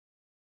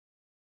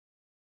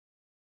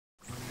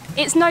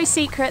It's no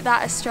secret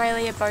that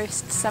Australia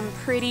boasts some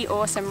pretty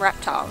awesome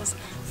reptiles,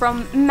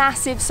 from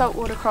massive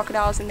saltwater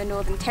crocodiles in the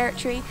Northern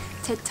Territory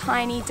to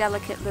tiny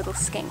delicate little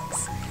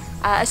skinks.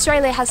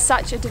 Australia has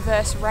such a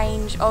diverse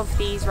range of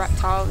these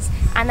reptiles,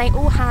 and they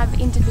all have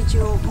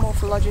individual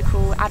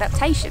morphological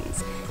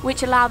adaptations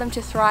which allow them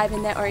to thrive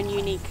in their own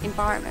unique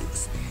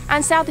environments.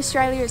 And South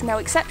Australia is no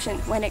exception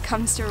when it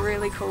comes to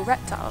really cool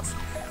reptiles.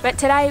 But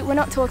today we're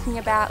not talking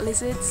about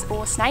lizards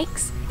or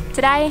snakes,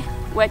 today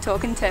we're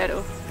talking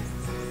turtle.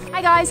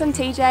 Hi guys, I'm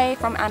TJ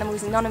from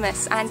Animals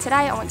Anonymous, and today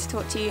I want to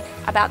talk to you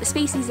about the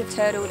species of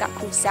turtle that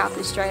calls South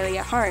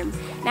Australia home.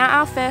 Now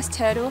our first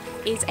turtle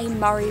is a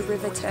Murray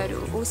River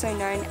turtle, also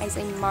known as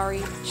a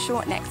Murray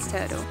short-necked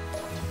turtle.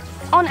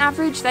 On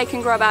average they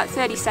can grow about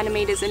 30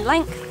 centimetres in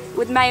length,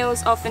 with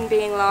males often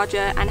being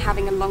larger and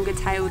having a longer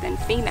tail than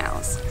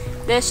females.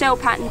 The shell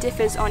pattern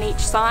differs on each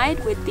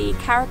side, with the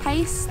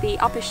carapace, the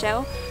upper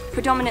shell,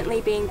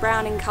 predominantly being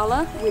brown in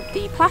colour, with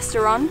the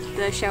plastron,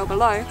 the shell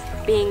below,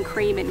 being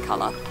cream in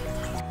colour.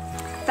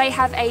 They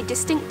have a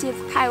distinctive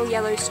pale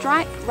yellow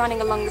stripe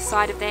running along the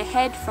side of their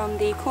head from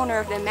the corner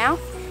of their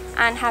mouth,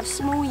 and have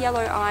small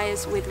yellow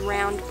eyes with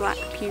round black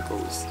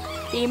pupils.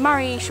 The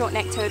Murray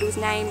short-necked turtle's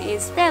name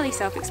is fairly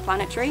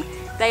self-explanatory.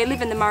 They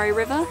live in the Murray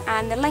River,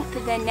 and the length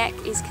of their neck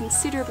is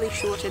considerably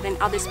shorter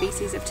than other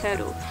species of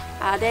turtle.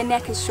 Their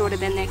neck is shorter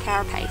than their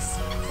carapace.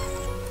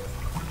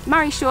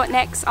 Murray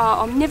shortnecks are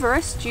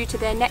omnivorous due to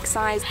their neck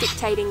size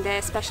dictating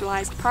their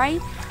specialised prey.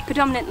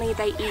 Predominantly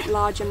they eat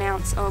large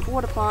amounts of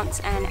water plants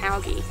and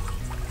algae.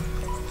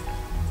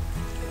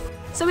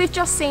 So we've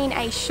just seen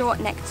a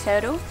short-necked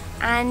turtle,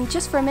 and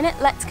just for a minute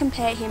let's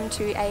compare him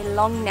to a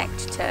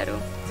long-necked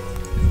turtle.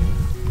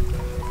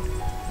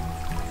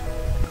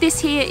 This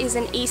here is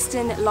an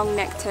eastern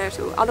long-necked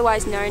turtle,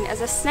 otherwise known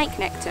as a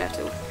snake-necked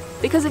turtle.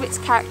 Because of its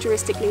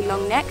characteristically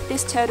long neck,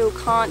 this turtle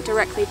can't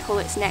directly pull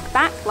its neck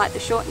back like the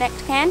short-necked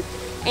can.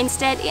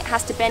 Instead, it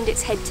has to bend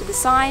its head to the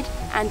side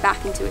and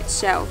back into its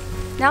shell.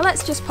 Now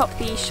let's just pop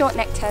the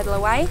short-necked turtle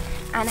away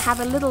and have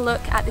a little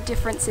look at the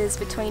differences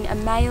between a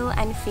male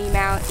and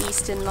female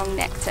eastern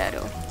long-necked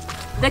turtle.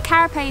 The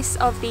carapace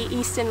of the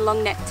eastern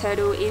long-necked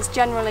turtle is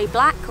generally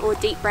black or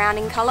deep brown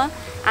in colour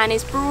and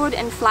is broad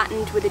and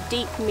flattened with a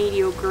deep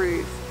medial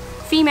groove.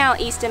 Female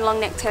eastern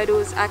long-necked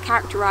turtles are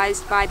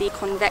characterised by the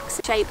convex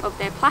shape of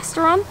their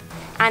plastron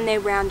and their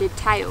rounded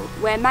tail,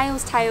 where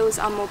males' tails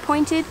are more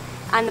pointed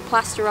and the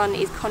plastron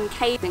is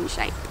concave in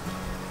shape.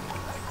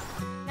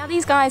 Now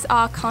these guys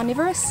are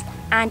carnivorous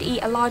and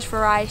eat a large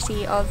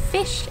variety of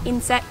fish,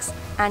 insects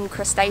and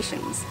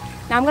crustaceans.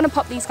 Now I'm going to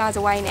pop these guys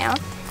away now,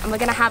 and we're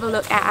going to have a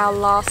look at our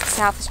last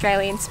South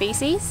Australian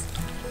species.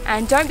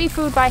 And don't be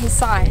fooled by his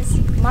size,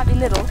 he might be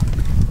little,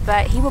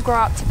 but he will grow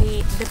up to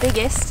be the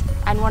biggest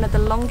and one of the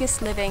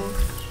longest living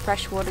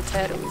freshwater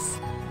turtles.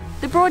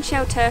 The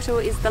broad-shelled turtle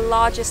is the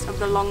largest of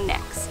the long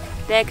necks.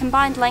 Their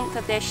combined length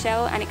of their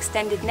shell and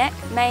extended neck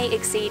may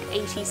exceed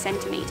 80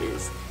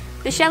 centimetres.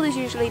 The shell is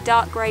usually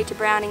dark grey to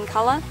brown in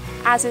colour,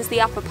 as is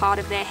the upper part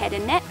of their head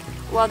and neck,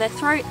 while their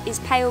throat is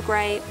pale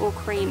grey or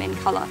cream in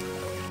colour.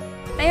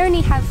 They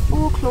only have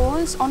 4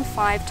 claws on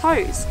 5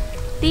 toes.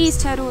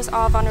 These turtles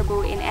are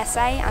vulnerable in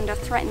SA and are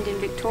threatened in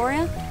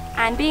Victoria,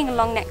 and being a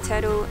long-necked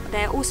turtle,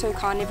 they're also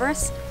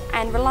carnivorous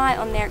and rely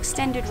on their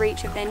extended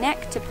reach of their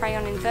neck to prey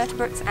on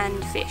invertebrates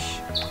and fish.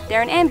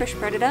 They're an ambush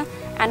predator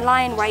and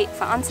lie in wait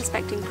for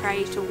unsuspecting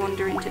prey to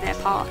wander into their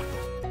path.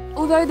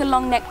 Although the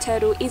long-necked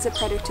turtle is a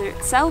predator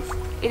itself,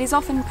 it is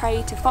often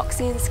prey to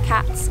foxes,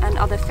 cats and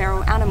other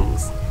feral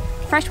animals.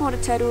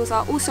 Freshwater turtles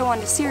are also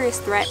under serious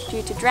threat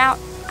due to drought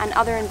and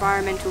other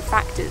environmental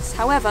factors.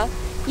 However,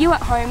 you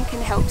at home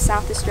can help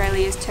South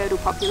Australia's turtle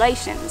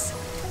populations.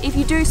 If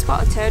you do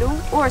spot a turtle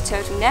or a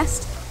turtle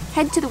nest,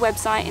 head to the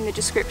website in the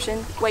description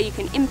where you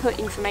can input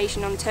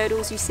information on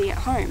turtles you see at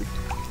home.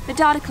 The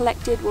data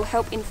collected will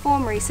help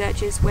inform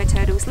researchers where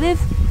turtles live,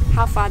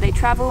 how far they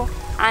travel,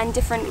 and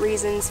different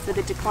reasons for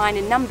the decline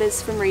in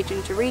numbers from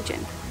region to region.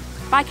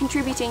 By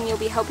contributing, you'll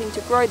be helping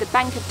to grow the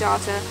bank of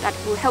data that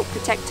will help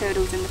protect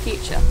turtles in the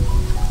future.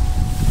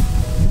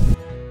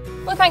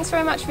 Well, thanks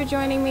very much for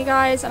joining me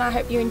guys, and I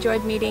hope you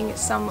enjoyed meeting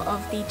some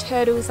of the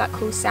turtles that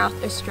call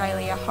South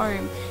Australia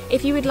home.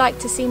 If you would like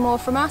to see more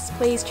from us,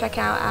 please check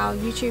out our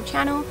YouTube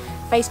channel,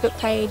 Facebook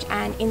page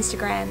and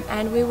Instagram,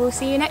 and we will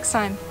see you next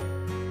time.